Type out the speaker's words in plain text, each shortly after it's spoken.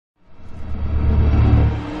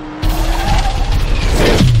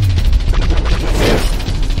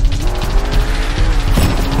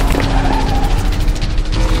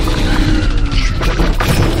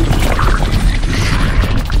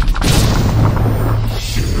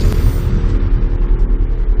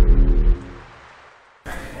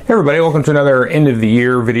Hey everybody, welcome to another end of the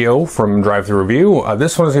year video from Drive-Thru Review.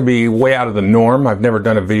 This one's going to be way out of the norm. I've never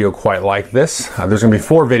done a video quite like this. There's going to be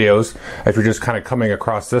 4 videos if you're just kind of coming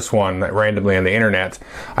across this one randomly on the internet.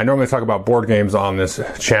 I normally talk about board games on this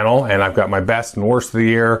channel, and I've got my best and worst of the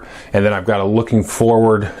year, and then I've got a looking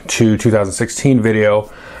forward to 2016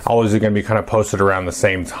 video. All these are going to be kind of posted around the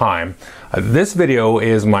same time. This video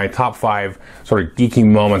is my top 5 sort of geeky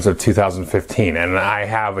moments of 2015, and I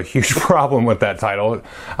have a huge problem with that title,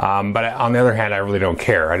 but on the other hand, I really don't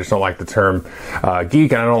care. I just don't like the term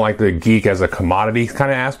geek, and I don't like the geek as a commodity kind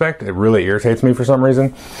of aspect. It really irritates me for some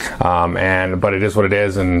reason, but it is what it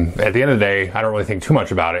is, and at the end of the day, I don't really think too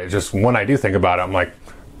much about it. It's just when I do think about it, I'm like,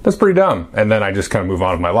 that's pretty dumb, and then I just kind of move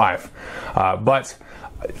on with my life. But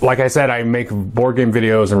like I said, I make board game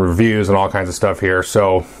videos and reviews and all kinds of stuff here,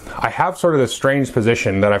 so I have sort of this strange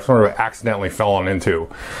position that I've sort of accidentally fallen into.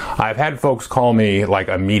 I've had folks call me like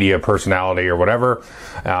a media personality or whatever.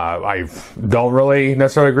 I don't really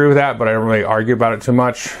necessarily agree with that, but I don't really argue about it too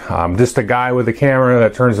much. Just a guy with a camera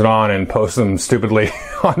that turns it on and posts them stupidly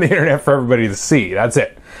on the internet for everybody to see. That's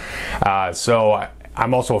it. So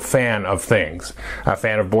I'm also a fan of things. A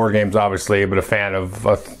fan of board games, obviously, but a fan of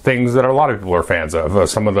things that a lot of people are fans of.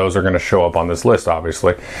 Some of those are going to show up on this list,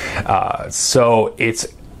 obviously. So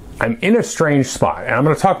I'm in a strange spot, and I'm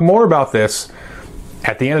going to talk more about this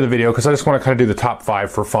at the end of the video because I just want to kind of do the top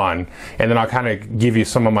 5 for fun, and then I'll kind of give you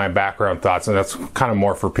some of my background thoughts, and that's kind of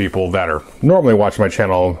more for people that are normally watching my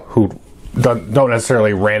channel who don't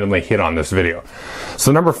necessarily randomly hit on this video.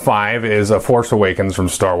 So number 5 is Force Awakens from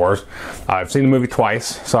Star Wars. I've seen the movie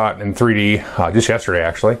twice, saw it in 3D just yesterday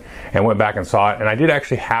actually, and went back and saw it, and I did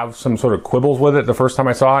actually have some sort of quibbles with it the first time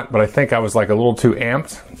I saw it, but I think I was like a little too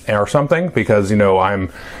amped or something because, you know, I'm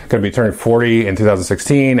going to be turning 40 in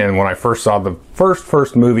 2016, and when I first saw the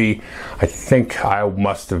first movie, I think I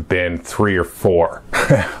must have been 3 or 4.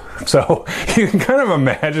 So you can kind of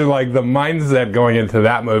imagine like the mindset going into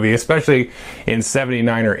that movie, especially in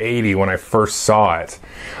 79 or 80 when I first saw it.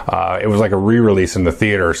 It was like a re-release in the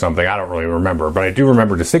theater or something. I don't really remember, but I do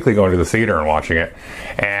remember distinctly going to the theater and watching it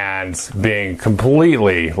and being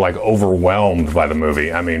completely like overwhelmed by the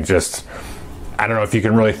movie. I mean, just, I don't know if you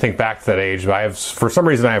can really think back to that age, but for some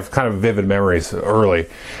reason I have kind of vivid memories early.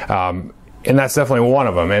 And that's definitely one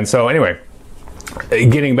of them. And so anyway,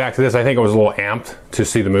 getting back to this, I think I was a little amped to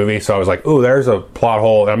see the movie, so I was like, ooh, there's a plot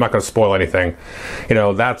hole, and I'm not going to spoil anything. You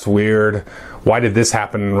know, that's weird. Why did this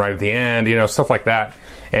happen right at the end? You know, stuff like that.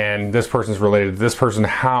 And this person's related to this person.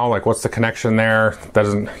 How? Like, what's the connection there?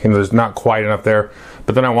 Doesn't, you know, there's not quite enough there.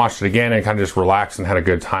 But then I watched it again and kind of just relaxed and had a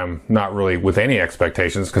good time, not really with any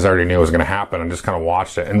expectations because I already knew it was going to happen, and just kind of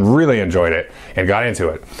watched it and really enjoyed it and got into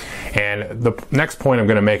it. And the next point I'm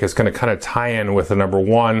going to make is going to kind of tie in with the number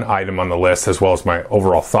 1 item on the list as well as my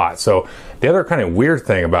overall thoughts. So the other kind of weird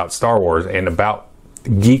thing about Star Wars and about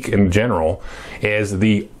geek in general is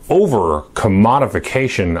the over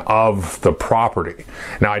commodification of the property.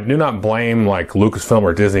 Now, I do not blame like Lucasfilm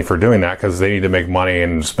or Disney for doing that because they need to make money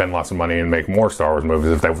and spend lots of money and make more Star Wars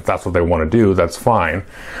movies. If that's what they want to do, that's fine.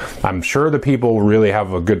 I'm sure the people really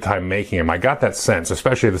have a good time making them. I got that sense,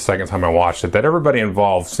 especially the second time I watched it, that everybody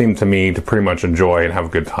involved seemed to me to pretty much enjoy and have a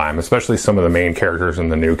good time, especially some of the main characters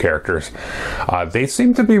and the new characters. They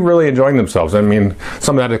seem to be really enjoying themselves. I mean,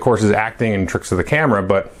 some of that, of course, is acting and tricks of the camera,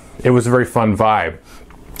 but it was a very fun vibe.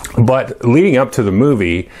 But leading up to the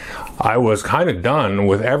movie, I was kind of done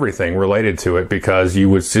with everything related to it because you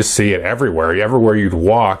would just see it everywhere. Everywhere you'd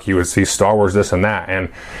walk, you would see Star Wars, this and that. And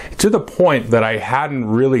to the point that I hadn't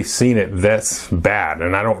really seen it this bad.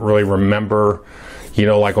 And I don't really remember, you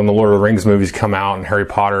know, like when the Lord of the Rings movies come out and Harry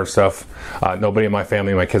Potter and stuff. Nobody in my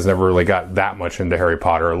family, my kids never really got that much into Harry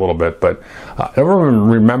Potter, a little bit, but I don't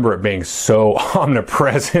remember it being so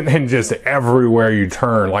omnipresent and just everywhere you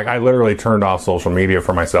turn. Like, I literally turned off social media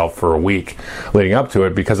for myself for a week leading up to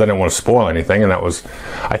it because I didn't want to spoil anything, and that was,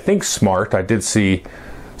 I think, smart. I did see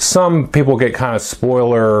some people get kind of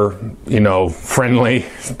spoiler, you know, friendly,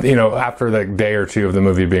 you know, after the day or two of the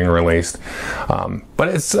movie being released. But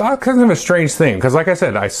it's kind of a strange thing because, like I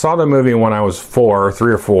said, I saw the movie when I was 3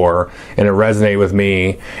 or 4, and it resonated with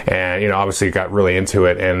me, and, you know, obviously got really into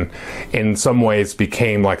it, and in some ways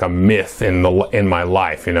became like a myth in my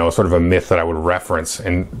life, you know, sort of a myth that I would reference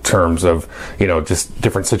in terms of, you know, just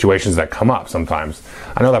different situations that come up sometimes.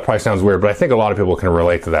 I know that probably sounds weird, but I think a lot of people can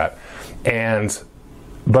relate to that.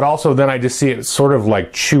 But also then I just see it sort of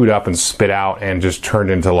like chewed up and spit out and just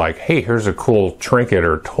turned into like, hey, here's a cool trinket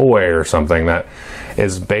or toy or something that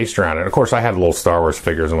is based around it. Of course, I had little Star Wars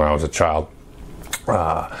figures when I was a child.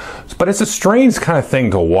 But it's a strange kind of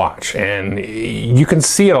thing to watch, and you can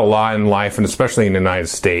see it a lot in life, and especially in the United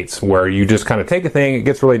States, where you just kind of take a thing,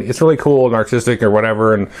 it's really cool and artistic or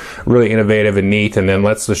whatever, and really innovative and neat, and then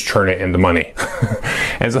let's just churn it into money.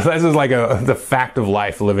 And so this is like the fact of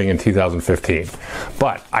life living in 2015.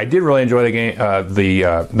 But I did really enjoy the game,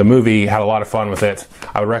 the movie, had a lot of fun with it.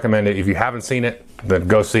 I would recommend it if you haven't seen it. Then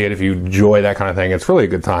go see it if you enjoy that kind of thing. It's really a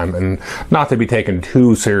good time, and not to be taken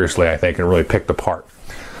too seriously, I think, and really picked apart.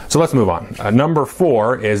 So let's move on. Number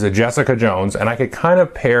 4 is Jessica Jones, and I could kind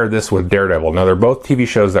of pair this with Daredevil. Now, they're both TV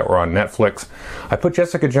shows that were on Netflix. I put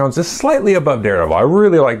Jessica Jones just slightly above Daredevil. I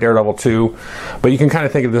really like Daredevil too, but you can kind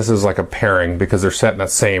of think of this as like a pairing because they're set in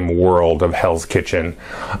that same world of Hell's Kitchen.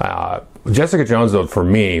 Jessica Jones, though, for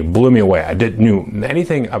me, blew me away. I didn't know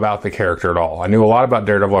anything about the character at all. I knew a lot about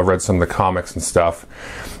Daredevil. I've read some of the comics and stuff.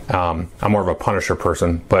 I'm more of a Punisher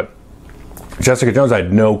person, but Jessica Jones, I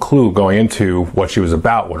had no clue going into what she was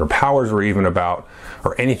about, what her powers were even about,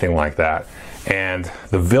 or anything like that. And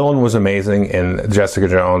the villain was amazing in Jessica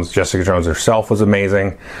Jones. Jessica Jones herself was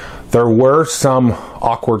amazing. There were some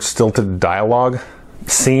awkward, stilted dialogue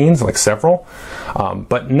scenes, like several,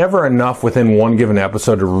 but never enough within one given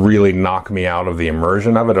episode to really knock me out of the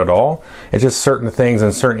immersion of it at all. It's just certain things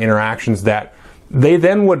and certain interactions that they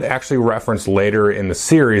then would actually reference later in the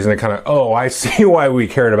series, and it kind of, oh, I see why we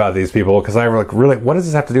cared about these people, because I was like, really, what does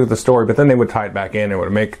this have to do with the story? But then they would tie it back in, and it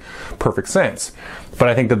would make perfect sense. But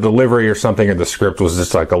I think the delivery or something in the script was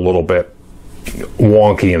just like a little bit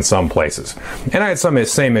wonky in some places. And I had some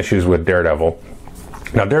same issues with Daredevil.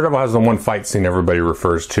 Now, Daredevil has the one fight scene everybody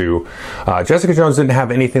refers to. Jessica Jones didn't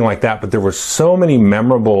have anything like that, but there were so many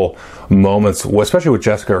memorable moments, especially with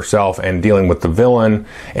Jessica herself and dealing with the villain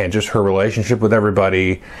and just her relationship with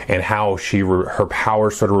everybody and how her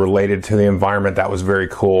powers sort of related to the environment. That was very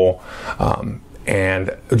cool.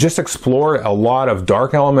 And just explored a lot of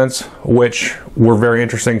dark elements, which were very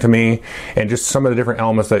interesting to me, and just some of the different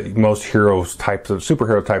elements that most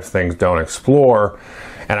superhero types things don't explore.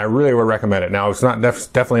 And I really would recommend it. Now, it's not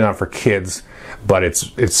definitely not for kids, but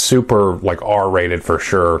it's super like R-rated for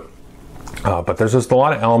sure. But there's just a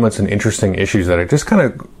lot of elements and interesting issues that it just kind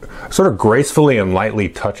of sort of gracefully and lightly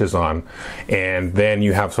touches on. And then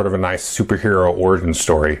you have sort of a nice superhero origin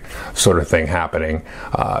story sort of thing happening.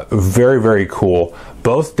 Very, very cool.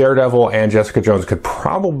 Both Daredevil and Jessica Jones could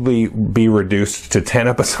probably be reduced to 10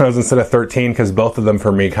 episodes instead of 13, because both of them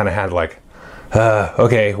for me kind of had like,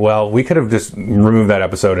 okay, well, we could have just removed that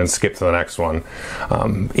episode and skipped to the next one.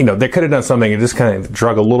 They could have done something. It just kind of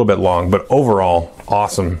drug a little bit long, but overall,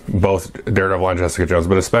 awesome, both Daredevil and Jessica Jones,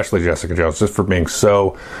 but especially Jessica Jones, just for being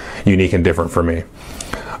so unique and different for me.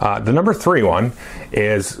 The number 3 one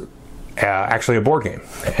is actually a board game,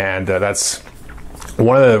 and that's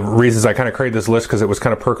one of the reasons I kind of created this list, because it was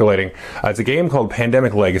kind of percolating. It's a game called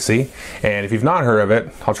Pandemic Legacy, and if you've not heard of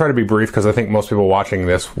it, I'll try to be brief because I think most people watching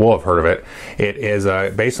this will have heard of it. It is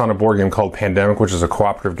based on a board game called Pandemic, which is a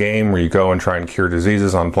cooperative game where you go and try and cure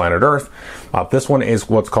diseases on planet Earth. This one is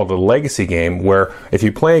what's called a legacy game, where if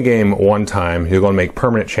you play a game one time, you're going to make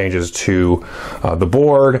permanent changes to the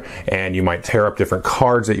board, and you might tear up different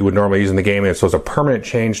cards that you would normally use in the game, and so it's a permanent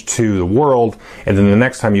change to the world, and then the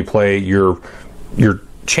next time you play, your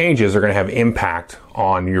changes are going to have impact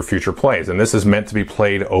on your future plays. And this is meant to be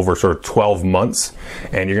played over sort of 12 months.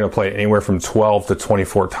 And you're going to play it anywhere from 12 to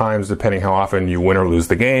 24 times, depending how often you win or lose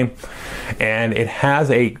the game. And it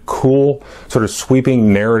has a cool sort of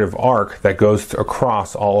sweeping narrative arc that goes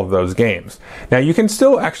across all of those games. Now, you can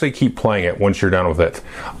still actually keep playing it once you're done with it.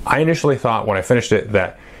 I initially thought when I finished it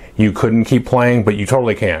that you couldn't keep playing, but you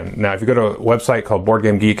totally can. Now, if you go to a website called Board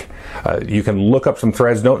Game Geek, you can look up some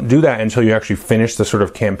threads. Don't do that until you actually finish the sort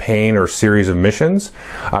of campaign or series of missions,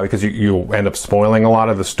 because you end up spoiling a lot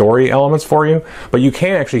of the story elements for you. But you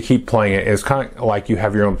can actually keep playing it. It's kind of like you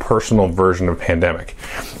have your own personal version of Pandemic.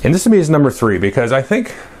 And this to me is number 3, because I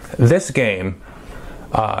think this game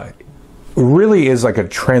really is like a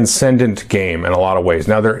transcendent game in a lot of ways.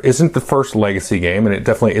 Now, there isn't the first Legacy game, and it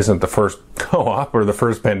definitely isn't the first co-op or the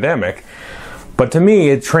first Pandemic, but to me,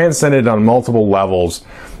 it transcended on multiple levels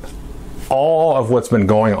all of what's been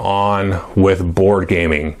going on with board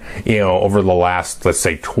gaming, over the last, let's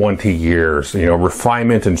say, 20 years.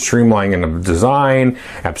 Refinement and streamlining of design,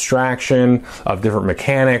 abstraction of different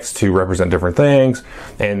mechanics to represent different things,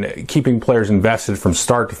 and keeping players invested from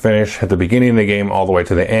start to finish, at the beginning of the game all the way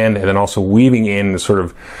to the end, and then also weaving in sort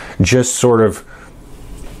of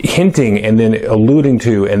hinting and then alluding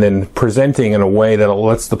to and then presenting in a way that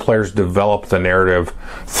lets the players develop the narrative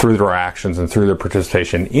through their actions and through their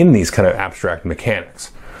participation in these kind of abstract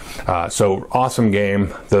mechanics. So awesome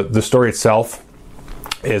game. The story itself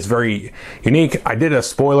is very unique. I did a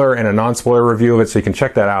spoiler and a non-spoiler review of it, so you can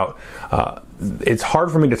check that out. It's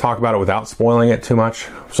hard for me to talk about it without spoiling it too much.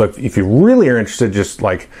 So if you really are interested, just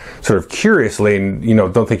like sort of curiously, and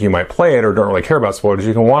don't think you might play it or don't really care about spoilers,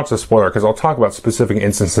 you can watch the spoiler, because I'll talk about specific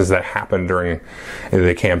instances that happened during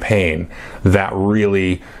the campaign that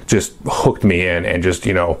really just hooked me in and just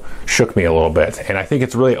shook me a little bit. And I think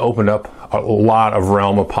it's really opened up a lot of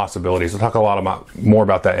realm of possibilities. I'll talk a lot more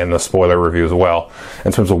about that in the spoiler review as well,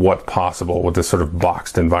 in terms of what's possible with this sort of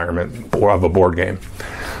boxed environment of a board game.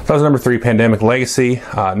 So that was number 3, Pandemic Legacy.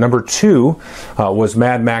 Number 2 was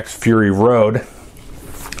Mad Max Fury Road.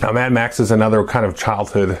 Now, Mad Max is another kind of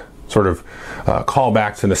childhood sort of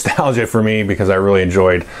callback to nostalgia for me, because I really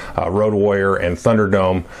enjoyed Road Warrior and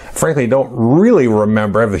Thunderdome. Frankly, don't really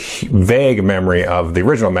remember. I have a vague memory of the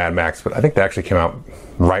original Mad Max, but I think that actually came out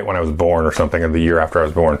right when I was born or something, or the year after I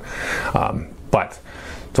was born.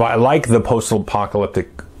 So I like the post-apocalyptic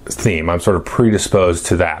theme. I'm sort of predisposed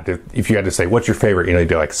to that. If you had to say what's your favorite, you'd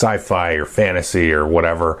do like sci-fi or fantasy or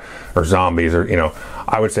whatever, or zombies, or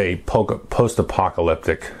I would say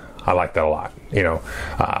post-apocalyptic. I like that a lot.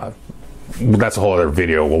 That's a whole other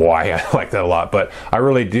video why I like that a lot, but I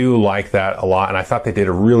really do like that a lot, and I thought they did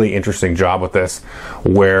a really interesting job with this,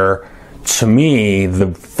 where to me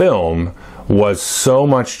the film was so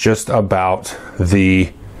much just about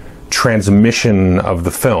the transmission of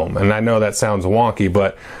the film. And I know that sounds wonky,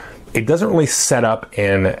 but it doesn't really set up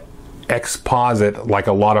and exposit like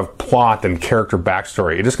a lot of plot and character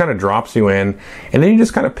backstory. It just kind of drops you in, and then you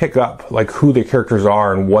just kind of pick up like who the characters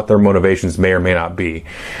are and what their motivations may or may not be.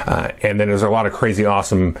 And then there's a lot of crazy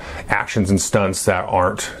awesome actions and stunts that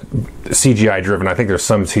aren't CGI driven. I think there's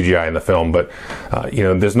some CGI in the film, but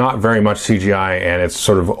there's not very much CGI, and it's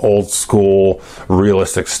sort of old school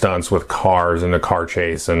realistic stunts with cars and a car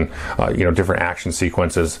chase and different action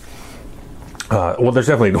sequences. Well, there's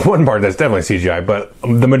definitely one part that's definitely CGI, but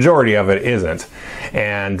the majority of it isn't.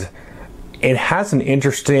 And it has an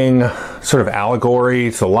interesting sort of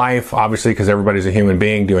allegory to life, obviously, because everybody's a human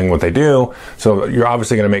being doing what they do. So you're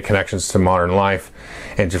obviously going to make connections to modern life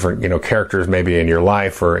and different, characters maybe in your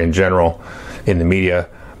life or in general in the media.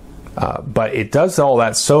 But it does all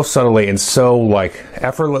that so subtly and so like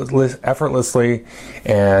effortlessly,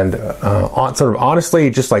 and sort of honestly,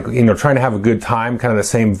 just like trying to have a good time, kind of the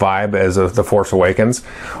same vibe as The Force Awakens,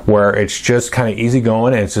 where it's just kind of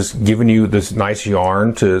easygoing and it's just giving you this nice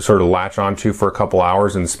yarn to sort of latch onto for a couple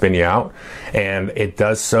hours and spin you out, and it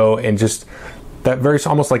does so in just that very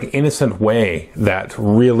almost like innocent way that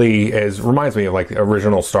really reminds me of like the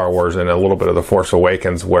original Star Wars and a little bit of The Force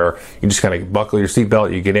Awakens, where you just kind of buckle your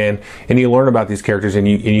seatbelt, you get in, and you learn about these characters, and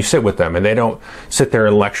you sit with them, and they don't sit there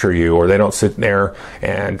and lecture you, or they don't sit there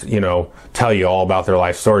and tell you all about their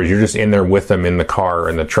life stories. You're just in there with them in the car or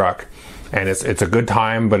in the truck. And it's a good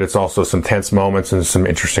time, but it's also some tense moments and some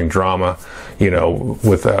interesting drama,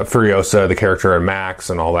 with Furiosa, the character, and Max,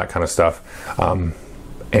 and all that kind of stuff.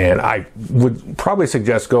 And I would probably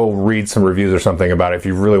suggest go read some reviews or something about it if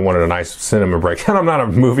you really wanted a nice cinema breakdown. I'm not a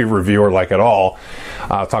movie reviewer like at all.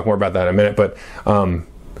 I'll talk more about that in a minute, but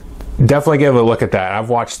definitely give a look at that. I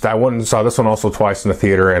went and saw this one also twice in the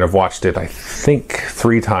theater, and I've watched it, I think,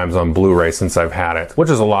 3 times on Blu-ray since I've had it, which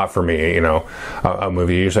is a lot for me, a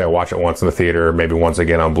movie. Usually I watch it once in the theater, maybe once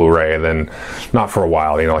again on Blu-ray, and then not for a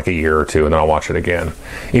while, like a year or two, and then I'll watch it again,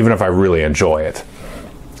 even if I really enjoy it.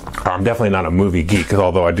 I'm definitely not a movie geek,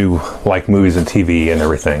 although I do like movies and TV and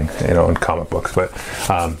everything, and comic books. But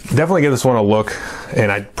definitely give this one a look.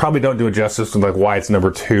 And I probably don't do it justice to like why it's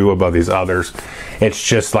number 2 above these others. It's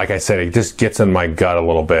just, like I said, it just gets in my gut a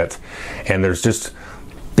little bit. And there's just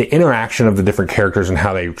the interaction of the different characters and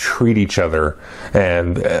how they treat each other,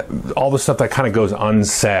 and all the stuff that kind of goes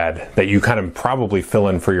unsaid that you kind of probably fill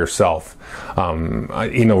in for yourself.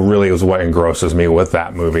 Really is what engrosses me with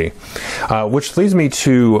that movie. Which leads me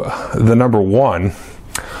to the number 1,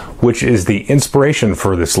 which is the inspiration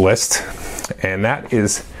for this list. And that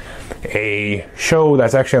is a show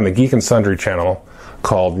that's actually on the Geek and Sundry channel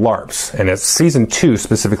called LARPs. And it's season 2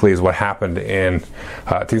 specifically is what happened in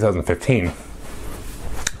 2015.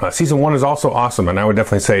 Season 1 is also awesome, and I would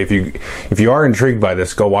definitely say if you are intrigued by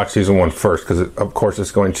this, go watch season 1 first, because of course it's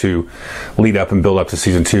going to lead up and build up to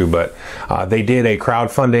season 2. But they did a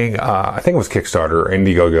crowdfunding, I think it was Kickstarter or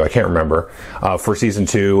Indiegogo, I can't remember, for season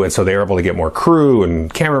 2, and so they were able to get more crew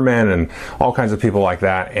and cameramen and all kinds of people like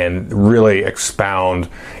that, and really expound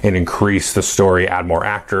and increase the story, add more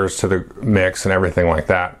actors to the mix and everything like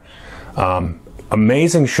that.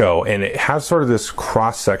 Amazing show, and it has sort of this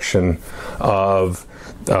cross section of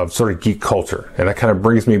sort of geek culture, and that kind of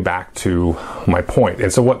brings me back to my point.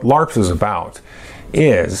 And so what LARPs is about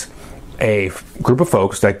is a group of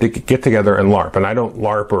folks that get together and LARP. And I don't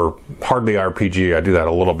LARP or hardly RPG. I do that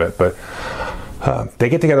a little bit, but they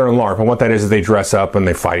get together and LARP. And what that is they dress up and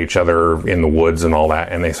they fight each other in the woods and all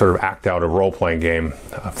that. And they sort of act out a role-playing game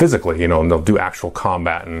physically, and they'll do actual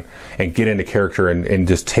combat and get into character and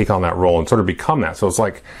just take on that role and sort of become that. So it's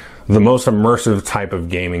like the most immersive type of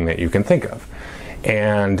gaming that you can think of.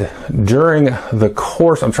 And during the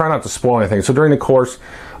course, I'm trying not to spoil anything. So during the course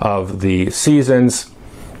of the seasons,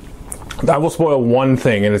 I will spoil one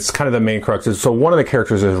thing, and it's kind of the main crux. So one of the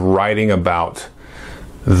characters is writing about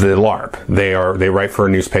the LARP. They write for a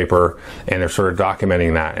newspaper, and they're sort of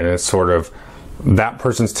documenting that, and it's sort of that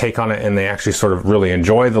person's take on it, and they actually sort of really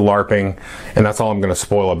enjoy the LARPing, and that's all I'm going to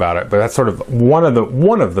spoil about it. But that's sort of one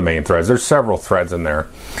of the main threads. There's several threads in there,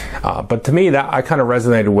 but to me, that I kind of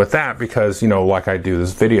resonated with that because like I do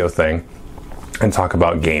this video thing and talk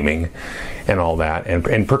about gaming and all that,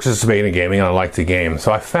 and participate in gaming, and I like to game.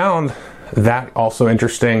 So I found that also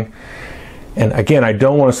interesting. And again, I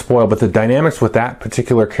don't want to spoil, but the dynamics with that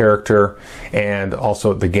particular character and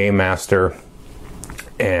also the game master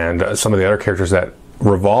and some of the other characters that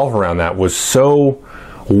revolve around that was so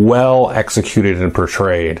well executed and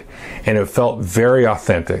portrayed, and it felt very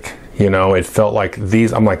authentic. It felt like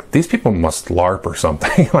I'm like, these people must LARP or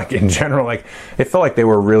something. Like in general, like it felt like they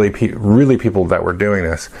were really people that were doing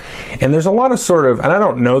this. And there's a lot of sort of, and I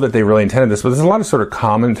don't know that they really intended this, but there's a lot of sort of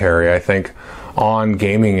commentary, I think, on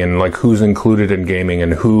gaming and like who's included in gaming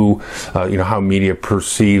and who, how media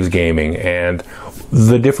perceives gaming and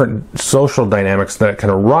the different social dynamics that can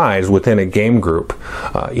arise within a game group.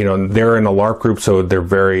 They're in a LARP group, so they're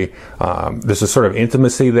very, there's a sort of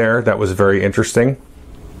intimacy there that was very interesting.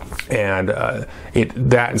 And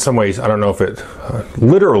that in some ways, I don't know if it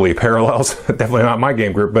literally parallels, definitely not my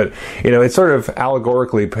game group, but it sort of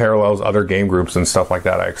allegorically parallels other game groups and stuff like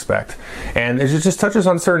that, I expect. And it just touches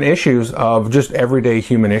on certain issues of just everyday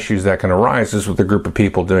human issues that can arise just with a group of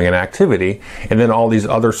people doing an activity, and then all these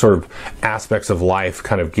other sort of aspects of life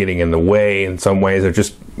kind of getting in the way in some ways of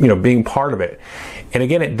just being part of it. And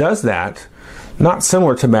again, it does that not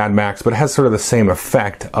similar to Mad Max, but it has sort of the same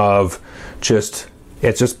effect of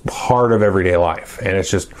it's just part of everyday life, and it's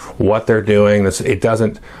just what they're doing. It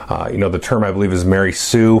doesn't, the term I believe is Mary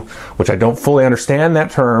Sue, which I don't fully understand that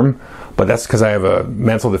term, but that's because I have a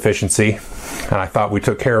mental deficiency, and I thought we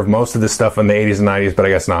took care of most of this stuff in the 80s and 90s, but I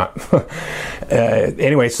guess not.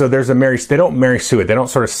 Anyway, so there's they don't Mary Sue it. They don't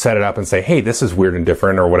sort of set it up and say, hey, this is weird and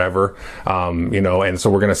different or whatever, and so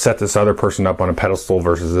we're going to set this other person up on a pedestal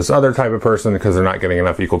versus this other type of person because they're not getting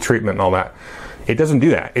enough equal treatment and all that. It doesn't do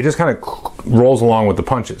that. It just kind of rolls along with the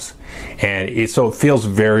punches. And so it feels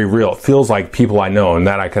very real. It feels like people I know and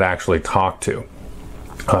that I could actually talk to.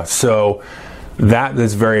 So that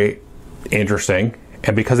is very interesting.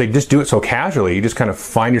 And because they just do it so casually, you just kind of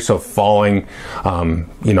find yourself falling, not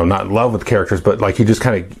in love with the characters, but like you just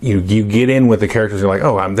kind of, you get in with the characters. You're like,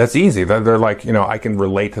 oh, that's easy. They're like, I can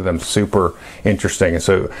relate to them. Super interesting. And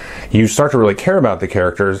so you start to really care about the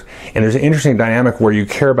characters. And there's an interesting dynamic where you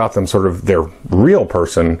care about them, sort of their real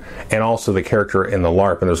person, and also the character in the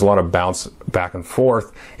LARP. And there's a lot of bounce back and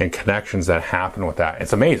forth and connections that happen with that.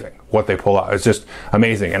 It's amazing what they pull out. It's just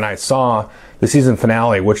amazing. And I saw the season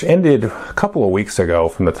finale, which ended a couple of weeks ago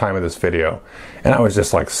from the time of this video, and I was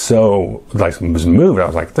just like was moved. I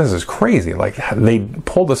was like, this is crazy. Like they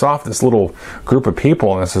pulled this off, this little group of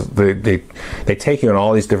people, and they take you in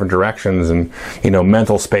all these different directions and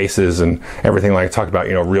mental spaces and everything. Like I talked about,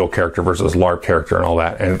 real character versus LARP character and all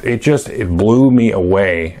that, and it blew me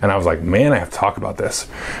away. And I was like, man, I have to talk about this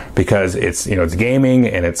because it's it's gaming,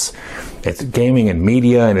 and it's gaming and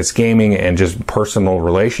media, and it's gaming and just personal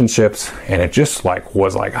relationships, and it just I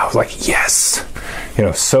was like, yes,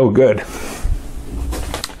 so good.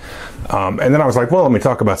 And then I was like, well, let me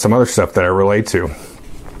talk about some other stuff that I relate to,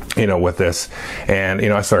 with this. And,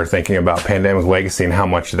 I started thinking about Pandemic Legacy and how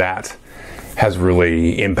much that has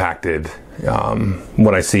really impacted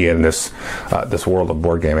what I see in this world of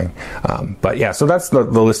board gaming. But yeah, so that's the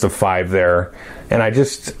list of 5 there. And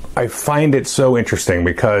I find it so interesting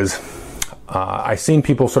because I've seen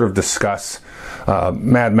people sort of discuss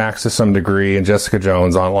Mad Max to some degree, and Jessica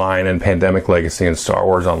Jones online, and Pandemic Legacy, and Star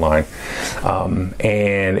Wars online,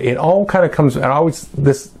 and it all kind of comes. And always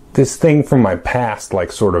this thing from my past,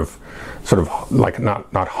 like sort of like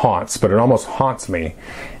not haunts, but it almost haunts me.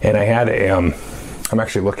 And I had I'm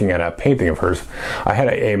actually looking at a painting of hers. I had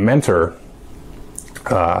a mentor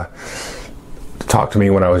talk to me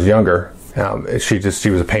when I was younger. She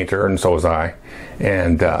was a painter, and so was I,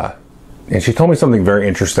 and she told me something very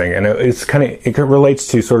interesting, and it relates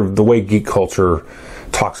to sort of the way geek culture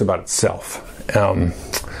talks about itself.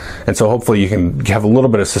 And so hopefully you can have a little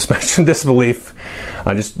bit of suspension of disbelief.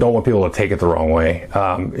 I just don't want people to take it the wrong way.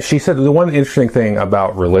 She said the one interesting thing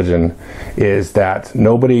about religion is that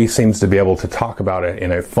nobody seems to be able to talk about it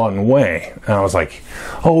in a fun way. And I was like,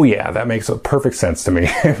 oh yeah, that makes perfect sense to me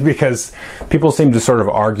because people seem to sort of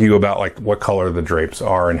argue about like what color the drapes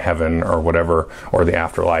are in heaven or whatever, or the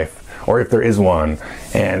afterlife, or if there is one,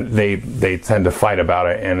 and they tend to fight about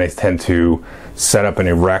it, and they tend to set up and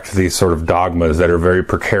erect these sort of dogmas that are very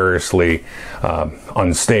precariously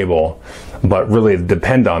unstable, but really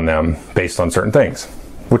depend on them based on certain things,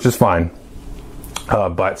 which is fine.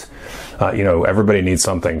 But everybody needs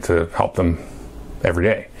something to help them every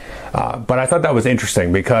day. But I thought that was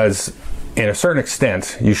interesting because, in a certain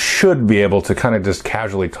extent, you should be able to kind of just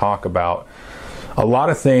casually talk about a lot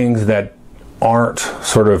of things that aren't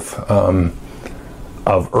sort of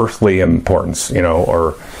earthly importance,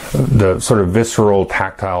 or the sort of visceral,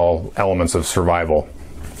 tactile elements of survival.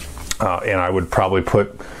 And I would probably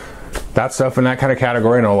put that stuff in that kind of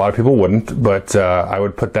category. I know a lot of people wouldn't, but I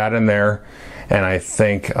would put that in there. And I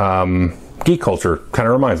think geek culture kind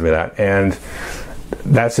of reminds me of that. And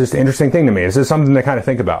that's just an interesting thing to me. It's just something to kind of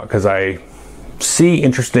think about because I see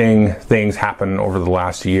interesting things happen over the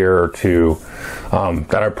last year or two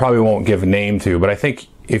that I probably won't give a name to, but I think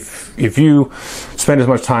if you spend as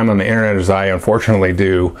much time on the internet as I unfortunately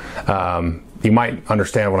do, you might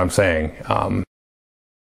understand what I'm saying.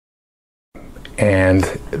 And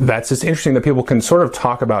that's just interesting that people can sort of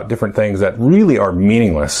talk about different things that really are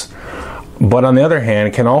meaningless, but on the other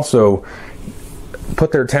hand can also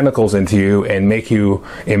put their tentacles into you and make you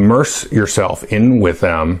immerse yourself in with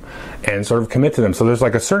them and sort of commit to them. So there's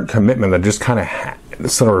like a certain commitment that just kind of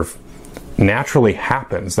sort of naturally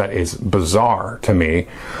happens that is bizarre to me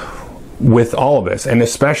with all of this, and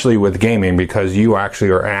especially with gaming, because you actually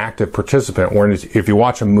are an active participant. Whereas if you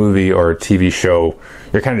watch a movie or a TV show,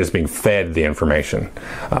 you're kind of just being fed the information.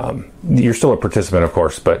 You're still a participant, of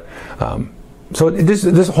course, but so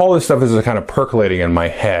this whole stuff is kind of percolating in my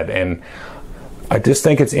head, and I just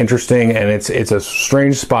think it's interesting, and it's a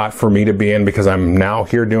strange spot for me to be in because I'm now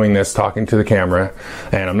here doing this, talking to the camera,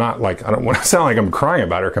 and I'm not like, I don't want to sound like I'm crying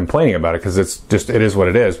about it or complaining about it because it is what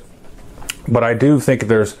it is. But I do think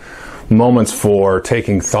there's moments for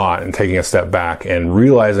taking thought and taking a step back and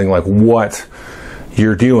realizing like what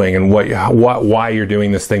you're doing and why you're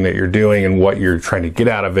doing this thing that you're doing and what you're trying to get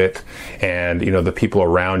out of it, and the people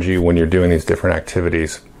around you when you're doing these different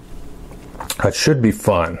activities. It should be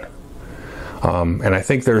fun. And I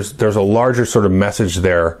think there's a larger sort of message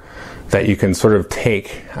there that you can sort of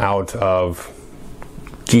take out of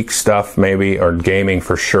geek stuff maybe, or gaming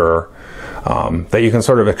for sure, that you can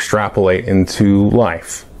sort of extrapolate into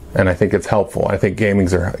life. And I think it's helpful. I think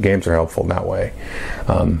games are helpful in that way.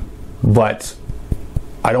 But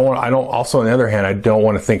also on the other hand, I don't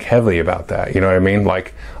want to think heavily about that. You know what I mean?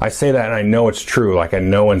 Like, I say that and I know it's true. Like, I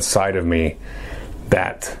know inside of me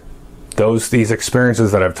that these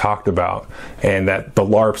experiences that I've talked about and that the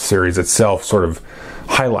LARP series itself sort of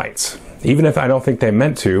highlights, even if I don't think they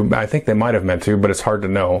meant to. I think they might have meant to, but it's hard to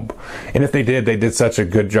know. And if they did such a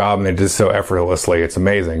good job and they did so effortlessly. It's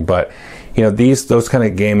amazing. But those kind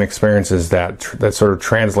of game experiences that sort of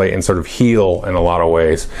translate and sort of heal in a lot of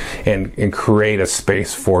ways, and create a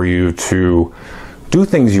space for you to do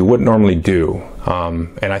things you wouldn't normally do.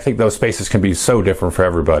 And I think those spaces can be so different for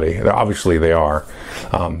everybody. Obviously they are.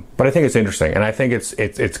 But I think it's interesting, and I think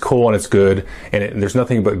it's cool, and it's good, and there's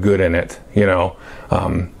nothing but good in it,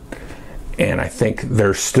 and I think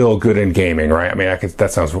there's still good in gaming, right? I mean,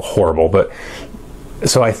 that sounds horrible, but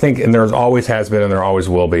so I think, and there's always has been, and there always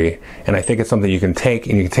will be, and I think it's something you can take,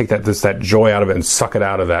 and you can take that joy out of it and suck it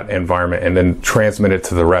out of that environment, and then transmit it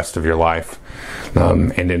to the rest of your life,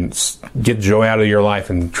 and then get joy out of your life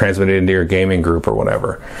and transmit it into your gaming group or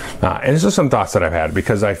whatever. And it's just some thoughts that I've had,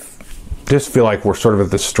 because I just feel like we're sort of at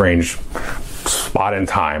this strange spot in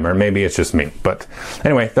time, or maybe it's just me. But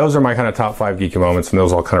anyway, those are my kind of top 5 geeky moments, and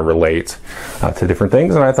those all kind of relate to different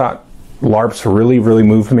things, and I thought LARPs really, really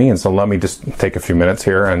moved me, and so let me just take a few minutes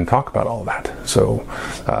here and talk about all of that. So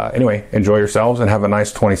anyway, enjoy yourselves and have a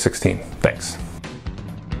nice 2016. Thanks.